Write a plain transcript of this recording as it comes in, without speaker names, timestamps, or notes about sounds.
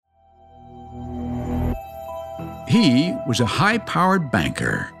He was a high-powered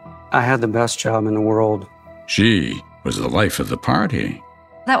banker. I had the best job in the world. She was the life of the party.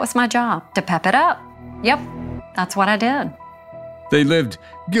 That was my job, to pep it up. Yep, that's what I did. They lived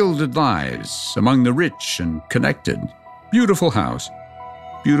gilded lives among the rich and connected. Beautiful house,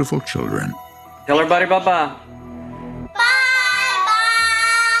 beautiful children. Tell everybody bye-bye.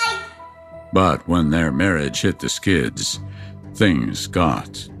 Bye-bye! But when their marriage hit the skids, things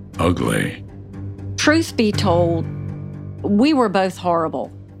got ugly. Truth be told, we were both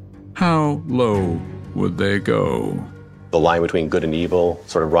horrible. How low would they go? The line between good and evil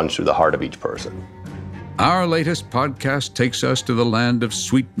sort of runs through the heart of each person. Our latest podcast takes us to the land of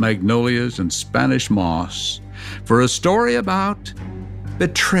sweet magnolias and Spanish moss for a story about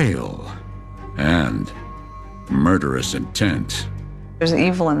betrayal and murderous intent. There's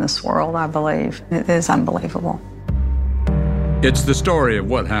evil in this world, I believe. It is unbelievable. It's the story of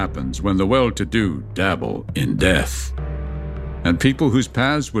what happens when the well-to-do dabble in death, and people whose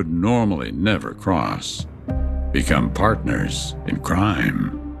paths would normally never cross become partners in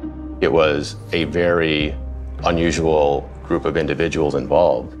crime. It was a very unusual group of individuals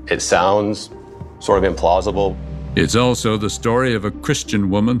involved. It sounds sort of implausible. It's also the story of a Christian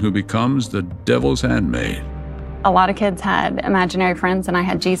woman who becomes the devil's handmaid. A lot of kids had imaginary friends, and I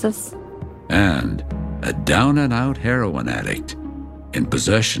had Jesus. And a down-and-out heroin addict in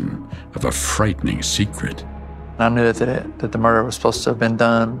possession of a frightening secret. I knew that the murder was supposed to have been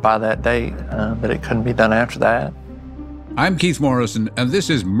done by that date, but it couldn't be done after that. I'm Keith Morrison, and this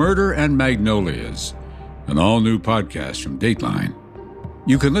is Murder and Magnolias, an all-new podcast from Dateline.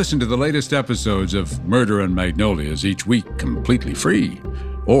 You can listen to the latest episodes of Murder and Magnolias each week completely free,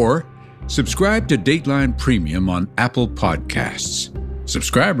 or subscribe to Dateline Premium on Apple Podcasts.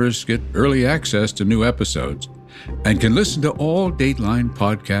 Subscribers get early access to new episodes and can listen to all Dateline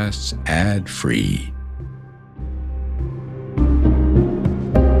podcasts ad-free.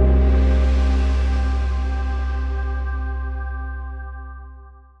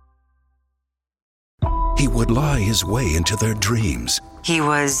 He would lie his way into their dreams. He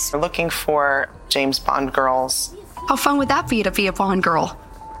was looking for James Bond girls. How fun would that be to be a Bond girl?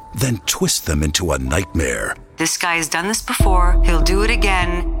 Then twist them into a nightmare. This guy has done this before. He'll do it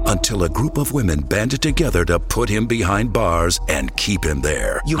again. Until a group of women banded together to put him behind bars and keep him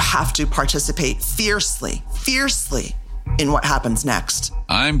there. You have to participate fiercely in what happens next.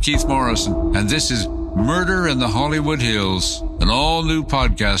 I'm Keith Morrison, and this is Murder in the Hollywood Hills, an all-new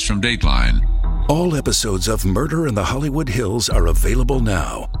podcast from Dateline. All episodes of Murder in the Hollywood Hills are available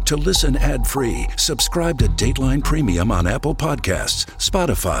now. To listen ad-free, subscribe to Dateline Premium on Apple Podcasts,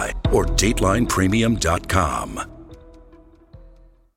 Spotify, or DatelinePremium.com.